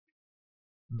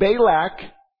 Balak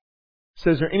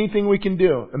says, is there anything we can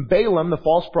do? And Balaam, the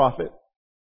false prophet,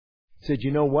 said,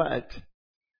 you know what?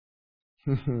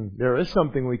 There is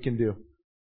something we can do.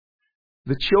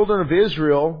 The children of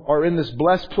Israel are in this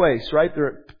blessed place, right?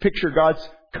 Picture God's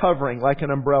covering like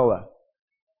an umbrella.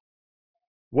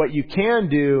 What you can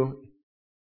do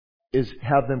is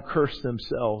have them curse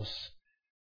themselves.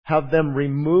 Have them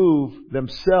remove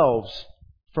themselves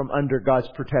from under God's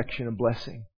protection and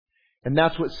blessing. And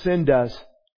that's what sin does,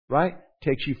 right?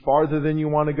 Takes you farther than you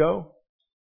want to go,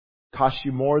 costs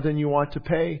you more than you want to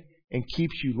pay, and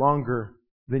keeps you longer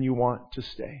than you want to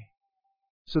stay.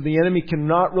 So the enemy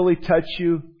cannot really touch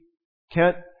you,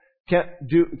 can't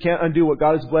undo what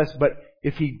God has blessed. But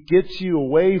if he gets you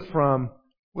away from,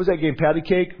 what was that game, patty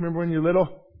cake? Remember when you were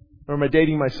little? Or am I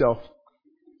dating myself?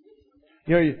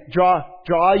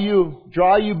 Draw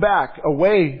you back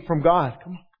away from God.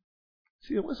 Come on.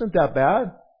 See, it wasn't that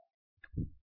bad.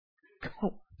 Come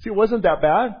on. See, it wasn't that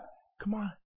bad. Come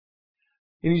on.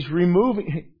 And he's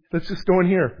removing. Let's just go in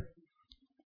here.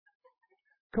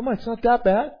 Come on, it's not that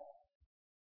bad.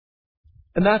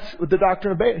 And that's the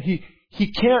doctrine of Balaam.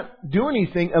 He can't do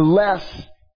anything unless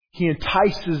he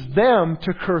entices them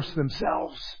to curse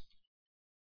themselves.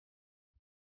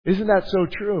 Isn't that so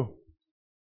true?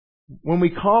 When we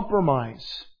compromise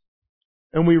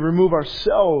and we remove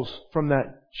ourselves from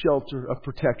that shelter of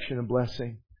protection and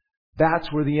blessing,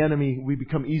 that's where the enemy, we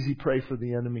become easy prey for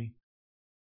the enemy.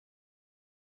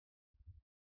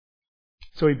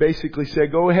 So he basically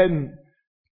said, go ahead and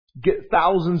get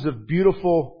thousands of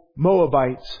beautiful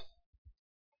Moabites.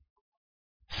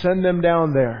 Send them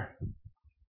down there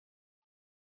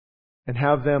and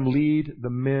have them lead the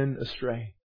men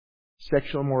astray.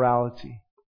 Sexual immorality.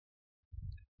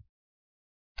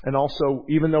 And also,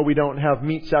 even though we don't have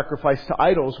meat sacrificed to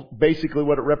idols, basically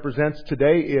what it represents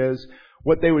today is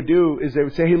what they would do is they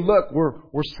would say, hey, look,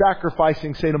 we're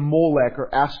sacrificing, say, to Molech or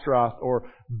Astaroth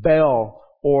or Baal,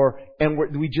 and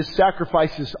we just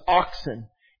sacrifice this oxen.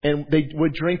 And they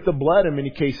would drink the blood in many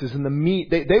cases, and the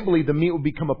meat, they believed the meat would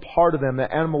become a part of them,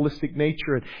 that animalistic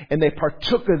nature. And they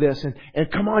partook of this.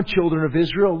 And come on, children of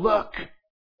Israel, look.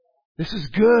 This is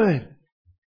good.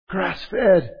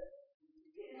 Grass-fed.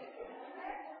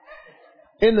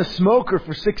 In the smoker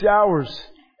for 6 hours.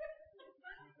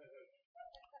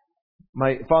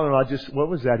 My father-in-law what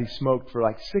was that? He smoked for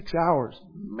like 6 hours.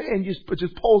 Man, it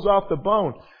just pulls off the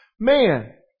bone.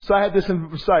 Man. So I had this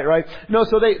in sight, right? No,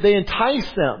 so they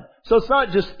entice them. So it's not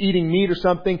just eating meat or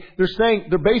something. They're saying,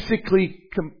 they're basically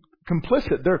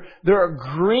complicit. They're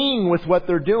agreeing with what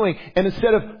they're doing. And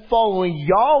instead of following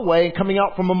Yahweh and coming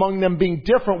out from among them being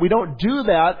different, we don't do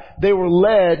that. They were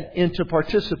led into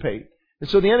participate. And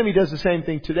so the enemy does the same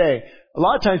thing today. A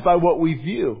lot of times by what we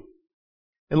view.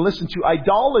 And listen to,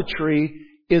 idolatry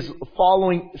is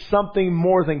following something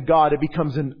more than God. It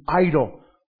becomes an idol.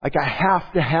 Like I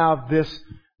have to have this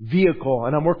vehicle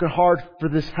and I'm working hard for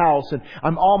this house and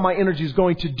all my energy is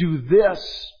going to do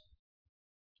this.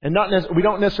 And we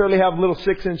don't necessarily have little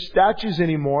 6-inch statues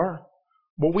anymore.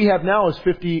 What we have now is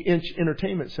 50-inch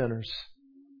entertainment centers.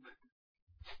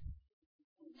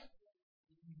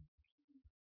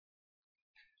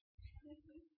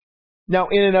 Now,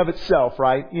 in and of itself,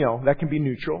 right? That can be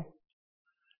neutral.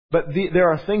 But there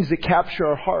are things that capture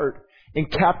our heart and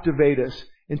captivate us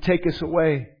and take us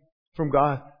away from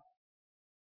God.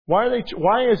 Why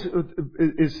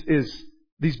is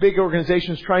these big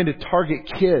organizations trying to target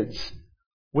kids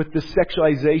with the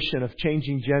sexualization of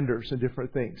changing genders and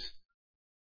different things?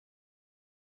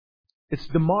 It's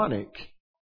demonic.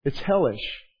 It's hellish.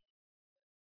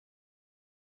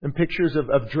 And pictures of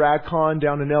DragCon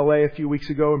down in LA a few weeks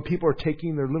ago, and people are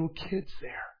taking their little kids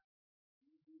there.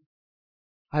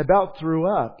 I about threw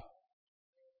up.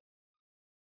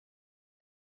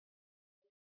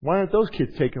 Why aren't those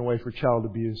kids taken away for child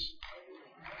abuse?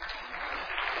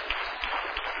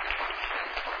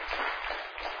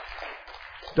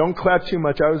 Don't clap too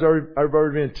much. I've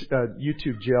already been in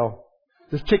YouTube jail.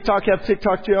 Does TikTok have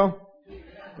TikTok jail?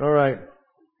 All right.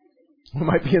 We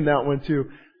might be in that one too.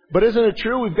 But isn't it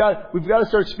true? We've got to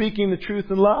start speaking the truth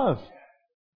in love.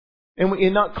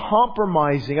 And not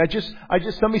compromising.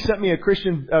 Somebody sent me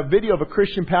a video of a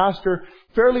Christian pastor,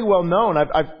 fairly well known.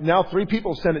 I've now 3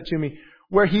 people sent it to me,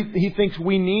 where he thinks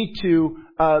we need to,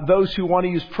 those who want to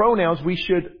use pronouns, we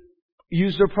should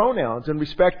use their pronouns and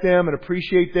respect them and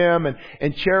appreciate them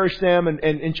and cherish them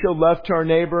and show love to our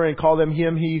neighbor and call them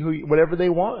him, he, who, whatever they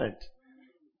want.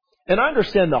 And I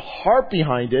understand the heart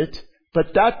behind it,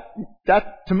 but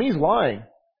that to me is lying.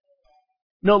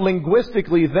 No,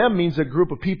 linguistically, them means a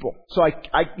group of people. So I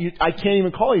can't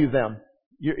even call you them.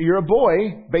 You're a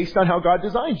boy based on how God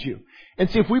designed you. And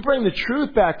see, if we bring the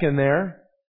truth back in there,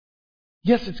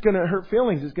 yes, it's going to hurt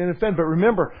feelings. It's going to offend. But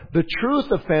remember, the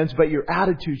truth offends, but your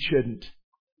attitude shouldn't.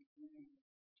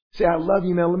 Say, I love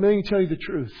you, man. Let me tell you the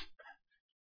truth.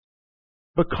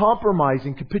 But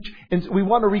compromising, and we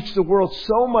want to reach the world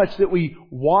so much that we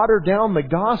water down the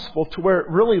gospel to where it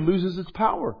really loses its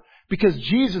power. Because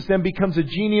Jesus then becomes a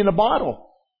genie in a bottle.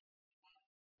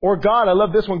 Or God, I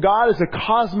love this one. God is a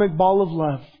cosmic ball of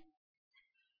love.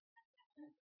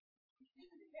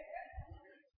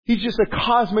 He's just a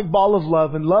cosmic ball of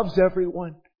love and loves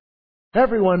everyone.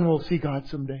 Everyone will see God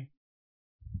someday.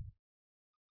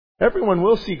 Everyone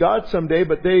will see God someday,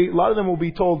 but a lot of them will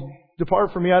be told,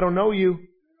 depart from me, I don't know you.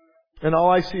 And all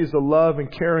I see is the love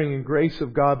and caring and grace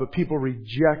of God, but people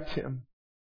reject Him.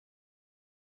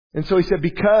 And so He said,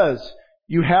 because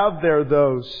you have there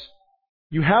those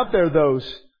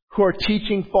who are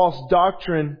teaching false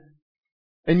doctrine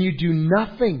and you do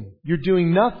nothing. You're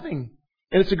doing nothing.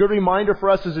 And it's a good reminder for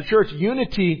us as a church,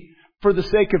 unity for the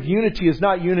sake of unity is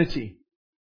not unity.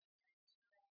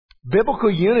 Biblical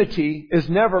unity is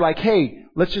never like, hey,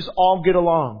 let's just all get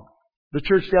along. The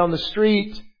church down the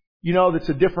street, that's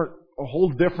a whole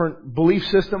different belief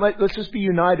system. Let's just be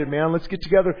united, man. Let's get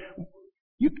together.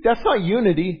 That's not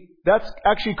unity. That's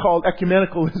actually called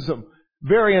ecumenicalism.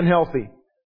 Very unhealthy.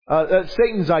 That's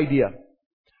Satan's idea.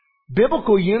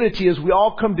 Biblical unity is we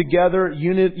all come together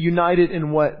united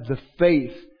in what? The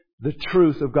faith, the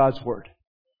truth of God's Word.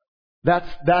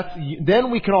 Then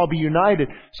we can all be united.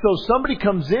 So somebody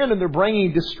comes in and they're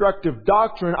bringing destructive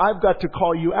doctrine, I've got to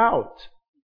call you out.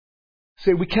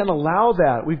 Say, we can't allow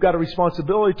that. We've got a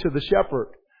responsibility to the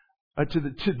shepherd, to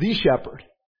the shepherd,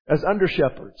 as under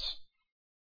shepherds.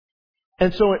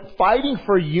 And so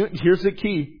here's the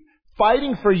key.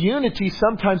 Fighting for unity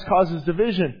sometimes causes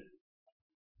division.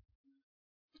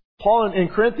 Paul in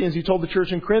Corinthians, he told the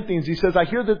church in Corinthians, he says, I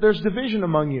hear that there's division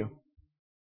among you.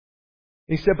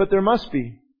 He said, but there must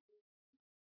be.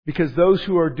 Because those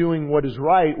who are doing what is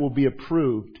right will be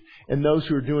approved. And those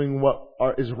who are doing what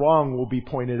is wrong will be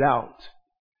pointed out.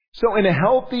 So in a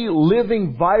healthy,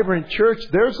 living, vibrant church,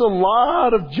 there's a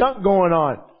lot of junk going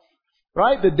on.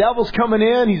 Right? The devil's coming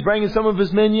in. He's bringing some of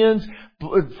his minions.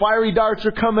 Fiery darts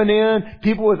are coming in.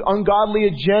 People with ungodly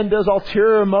agendas,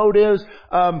 ulterior motives.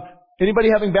 Anybody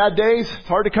having bad days? It's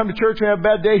hard to come to church when you have a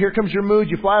bad day. Here comes your mood.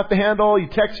 You fly off the handle. You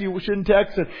text you shouldn't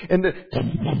text. And the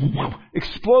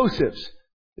explosives.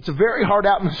 It's a very hard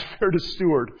atmosphere to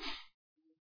steward.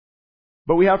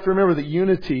 But we have to remember that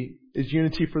unity is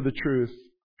unity for the truth.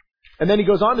 And then he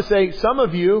goes on to say, some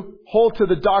of you hold to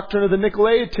the doctrine of the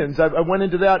Nicolaitans. I went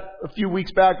into that a few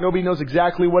weeks back. Nobody knows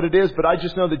exactly what it is, but I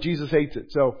just know that Jesus hates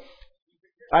it. So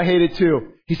I hate it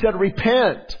too. He said,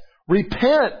 repent.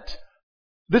 Repent.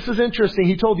 This is interesting.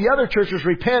 He told the other churches,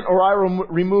 repent or I will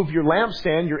remove your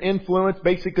lampstand, your influence,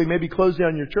 basically maybe close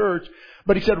down your church.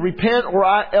 But he said, repent or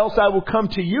else I will come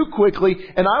to you quickly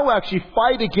and I will actually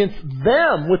fight against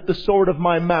them with the sword of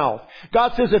my mouth.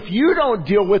 God says, if you don't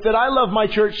deal with it, I love my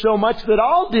church so much that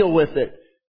I'll deal with it.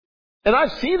 And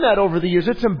I've seen that over the years.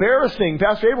 It's embarrassing.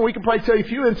 Pastor Abram, we can probably tell you a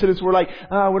few incidents where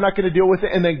we're not going to deal with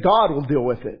it, and then God will deal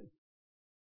with it.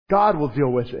 God will deal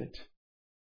with it.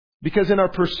 Because in our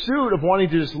pursuit of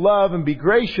wanting to just love and be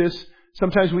gracious,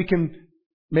 sometimes we can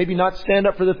maybe not stand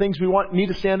up for the things we need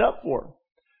to stand up for.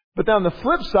 But then on the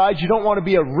flip side, you don't want to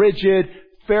be a rigid,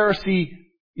 Pharisee,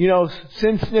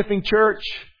 sin-sniffing church.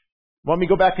 Want me to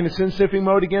go back into sin-sniffing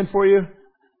mode again for you?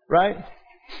 Right?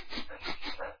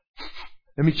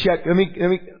 Let me check. Let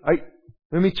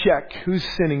me check. Who's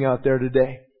sinning out there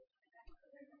today?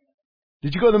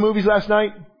 Did you go to the movies last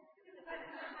night?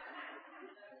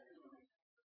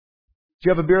 Did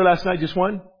you have a beer last night? Just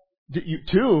one?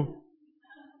 Two?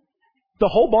 The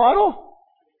whole bottle?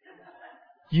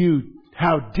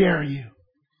 How dare you?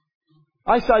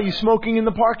 I saw you smoking in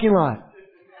the parking lot.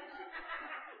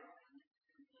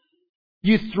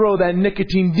 You throw that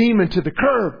nicotine demon to the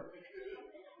curb.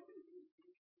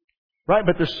 Right?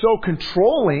 But they're so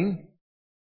controlling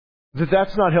that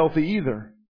that's not healthy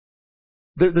either.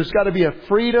 There's got to be a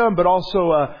freedom, but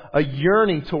also a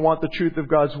yearning to want the truth of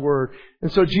God's Word.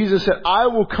 And so Jesus said, I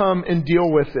will come and deal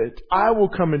with it. I will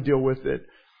come and deal with it.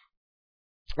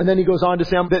 And then he goes on to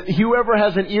say that whoever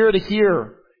has an ear to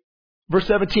hear, verse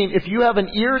 17, if you have an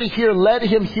ear to hear, let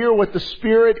him hear what the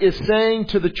Spirit is saying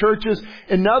to the churches.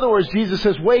 In other words, Jesus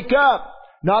says, wake up.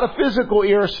 Not a physical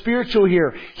ear, a spiritual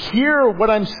ear. Hear what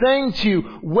I'm saying to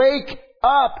you. Wake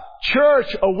up,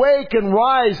 church, awake and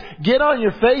rise. Get on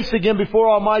your face again before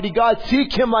Almighty God.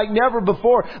 Seek Him like never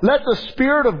before. Let the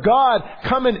Spirit of God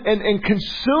come and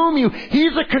consume you.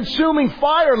 He's a consuming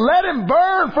fire. Let Him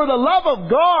burn for the love of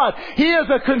God. He is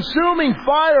a consuming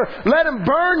fire. Let Him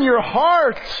burn your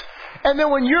hearts. And then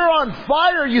when you're on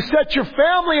fire, you set your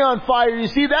family on fire. You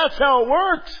see, that's how it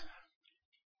works.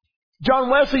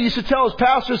 John Wesley used to tell his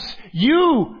pastors,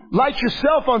 you light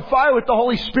yourself on fire with the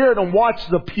Holy Spirit and watch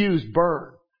the pews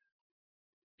burn.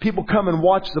 People come and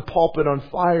watch the pulpit on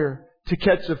fire to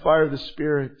catch the fire of the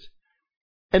Spirit.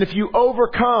 And if you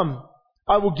overcome,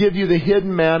 I will give you the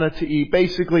hidden manna to eat.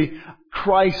 Basically,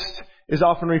 Christ is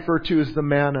often referred to as the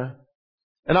manna.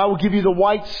 And I will give you the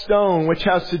white stone, which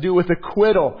has to do with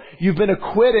acquittal. You've been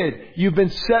acquitted. You've been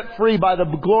set free by the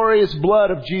glorious blood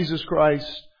of Jesus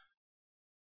Christ.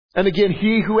 And again,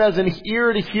 he who has an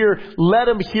ear to hear, let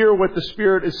him hear what the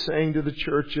Spirit is saying to the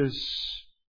churches.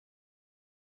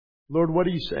 Lord, what are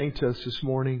you saying to us this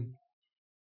morning?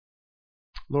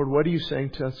 Lord, what are you saying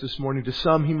to us this morning? To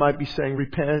some, He might be saying,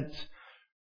 repent.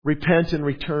 Repent and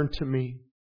return to me.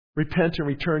 Repent and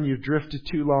return. You've drifted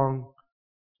too long.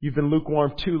 You've been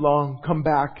lukewarm too long. Come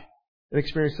back and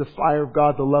experience the fire of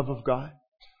God, the love of God.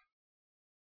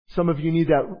 Some of you need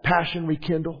that passion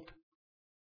rekindled.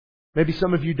 Maybe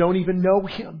some of you don't even know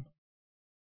Him.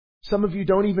 Some of you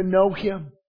don't even know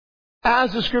Him.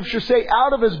 As the Scriptures say,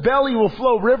 out of His belly will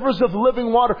flow rivers of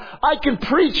living water. I can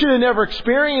preach it and never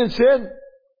experience it.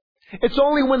 It's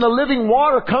only when the living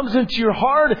water comes into your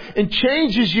heart and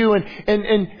changes you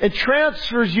and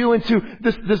transfers you into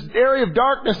this area of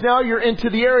darkness. Now you're into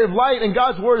the area of light, and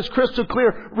God's Word is crystal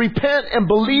clear. Repent and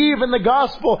believe in the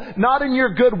gospel, not in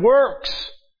your good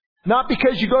works. Not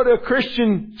because you go to a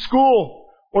Christian school,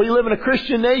 or you live in a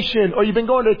Christian nation, or you've been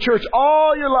going to church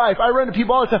all your life. I run into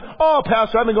people all the time. Oh,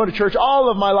 Pastor, I've been going to church all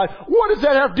of my life. What does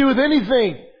that have to do with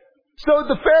anything? So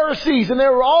the Pharisees, and they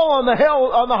were all on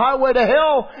the highway to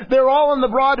hell. They were all on the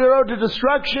broad road to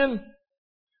destruction.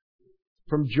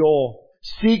 From Joel,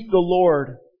 seek the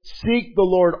Lord. Seek the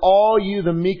Lord, all you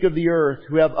the meek of the earth,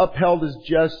 who have upheld His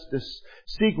justice.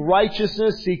 Seek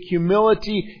righteousness, seek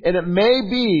humility, and it may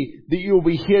be that you will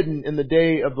be hidden in the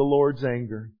day of the Lord's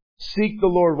anger. Seek the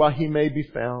Lord while He may be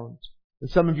found. And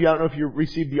some of you, I don't know if you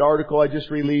received the article I just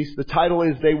released. The title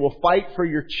is, They Will Fight for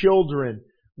Your Children,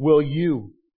 Will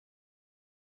You?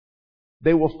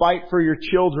 They will fight for your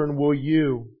children, will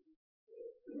you?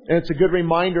 And it's a good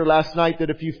reminder last night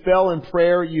that if you fell in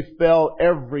prayer, you fell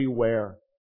everywhere.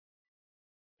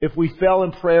 If we fell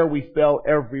in prayer, we fell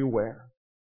everywhere.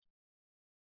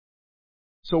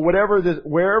 So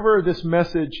wherever this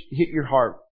message hit your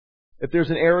heart, if there's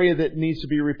an area that needs to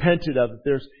be repented of,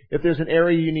 if there's an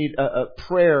area you need a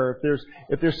prayer,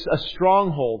 if there's a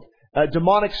stronghold,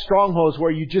 demonic strongholds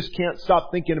where you just can't stop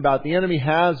thinking about it, the enemy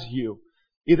has you.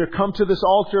 Either come to this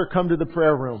altar or come to the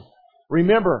prayer room.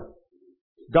 Remember,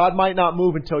 God might not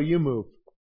move until you move.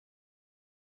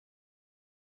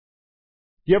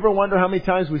 You ever wonder how many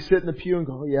times we sit in the pew and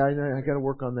go, yeah, I got to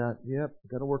work on that. Yep,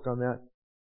 got to work on that.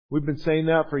 We've been saying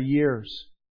that for years.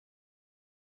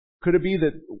 Could it be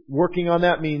that working on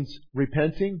that means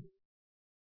repenting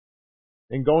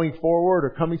and going forward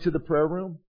or coming to the prayer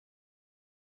room?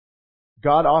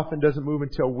 God often doesn't move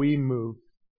until we move.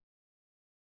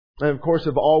 And of course,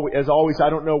 as always,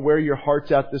 I don't know where your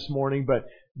heart's at this morning, but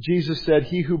Jesus said,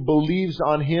 He who believes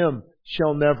on Him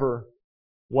shall never,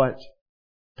 what?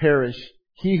 Perish.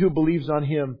 He who believes on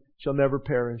Him shall never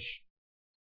perish.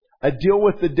 A deal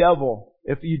with the devil.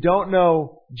 If you don't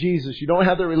know Jesus, you don't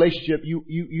have the relationship,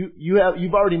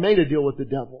 you've already made a deal with the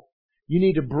devil. You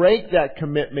need to break that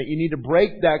commitment. You need to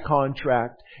break that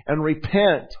contract and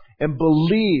repent and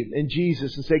believe in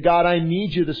Jesus and say, God, I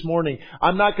need You this morning.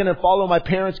 I'm not going to follow my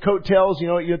parents' coattails. You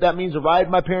know what that means? To ride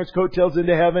my parents' coattails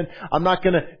into heaven. I'm not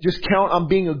going to just count on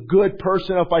being a good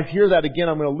person. If I hear that again,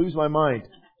 I'm going to lose my mind.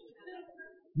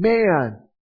 Man.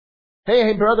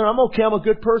 Hey, brother, I'm okay. I'm a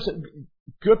good person.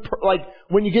 Like,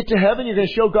 when you get to heaven, you're going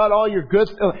to show God all your good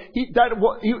stuff. You're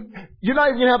not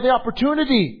even going to have the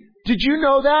opportunity. Did you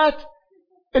know that?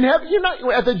 In heaven, you're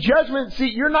not, at the judgment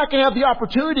seat, you're not going to have the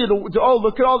opportunity to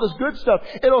look at all this good stuff.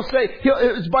 It'll say,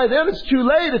 by then it's too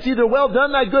late. It's either well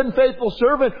done, thy good and faithful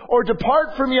servant, or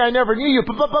depart from me, I never knew you.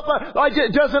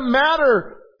 It doesn't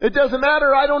matter. It doesn't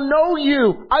matter. I don't know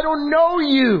you. I don't know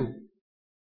you.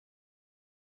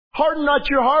 Harden not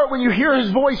your heart. When you hear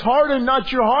His voice, harden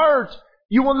not your heart.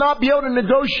 You will not be able to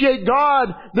negotiate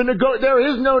God. There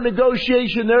is no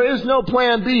negotiation. There is no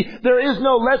plan B. There is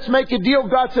no let's make a deal.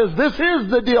 God says this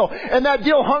is the deal. And that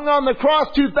deal hung on the cross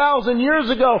 2,000 years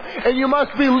ago. And you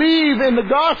must believe in the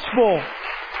gospel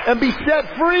and be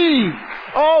set free.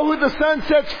 Oh, who the Son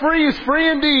sets free is free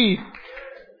indeed.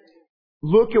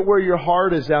 Look at where your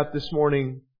heart is at this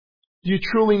morning. Do you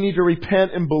truly need to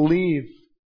repent and believe?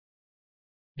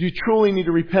 Do you truly need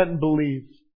to repent and believe?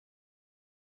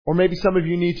 Or maybe some of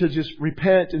you need to just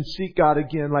repent and seek God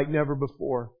again like never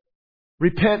before.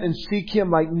 Repent and seek Him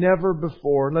like never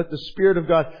before. And let the Spirit of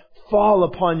God fall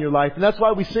upon your life. And that's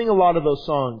why we sing a lot of those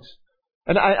songs.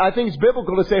 And I think it's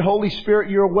biblical to say, Holy Spirit,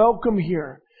 you're welcome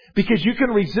here. Because you can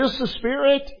resist the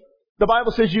Spirit. The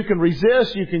Bible says you can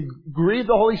resist, you can grieve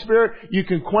the Holy Spirit, you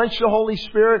can quench the Holy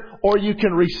Spirit, or you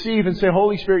can receive and say,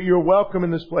 Holy Spirit, you're welcome in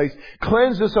this place.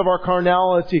 Cleanse us of our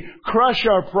carnality, crush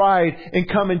our pride, and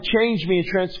come and change me and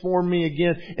transform me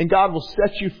again. And God will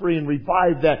set you free and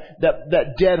revive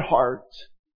that dead heart.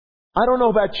 I don't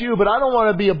know about you, but I don't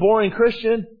want to be a boring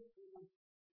Christian.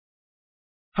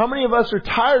 How many of us are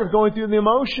tired of going through the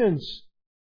emotions?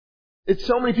 It's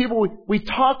so many people, we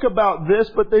talk about this,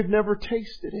 but they've never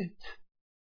tasted it.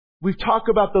 We talk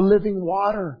about the living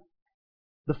water,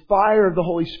 the fire of the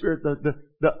Holy Spirit,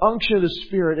 the unction of the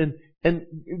Spirit. And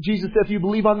Jesus said, if you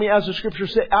believe on me, as the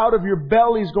Scriptures say, out of your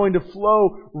belly is going to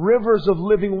flow rivers of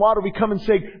living water. We come and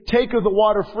say, take of the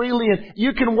water freely, and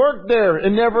you can work there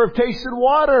and never have tasted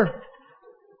water.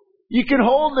 You can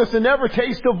hold this and never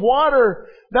taste of water.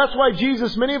 That's why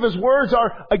Jesus, many of His words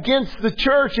are against the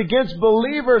church, against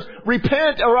believers.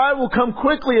 Repent or I will come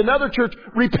quickly. Another church,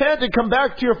 repent and come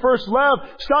back to your first love.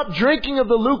 Stop drinking of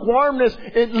the lukewarmness.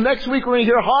 And next week we're going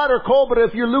to hear hot or cold, but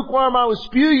if you're lukewarm, I will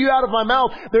spew you out of my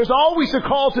mouth. There's always a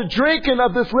call to drinking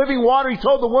of this living water. He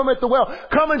told the woman at the well,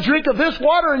 come and drink of this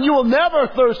water and you will never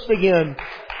thirst again.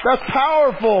 That's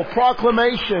powerful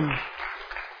proclamation.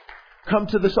 Come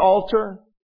to this altar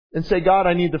and say, God,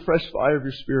 I need the fresh fire of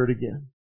your Spirit again.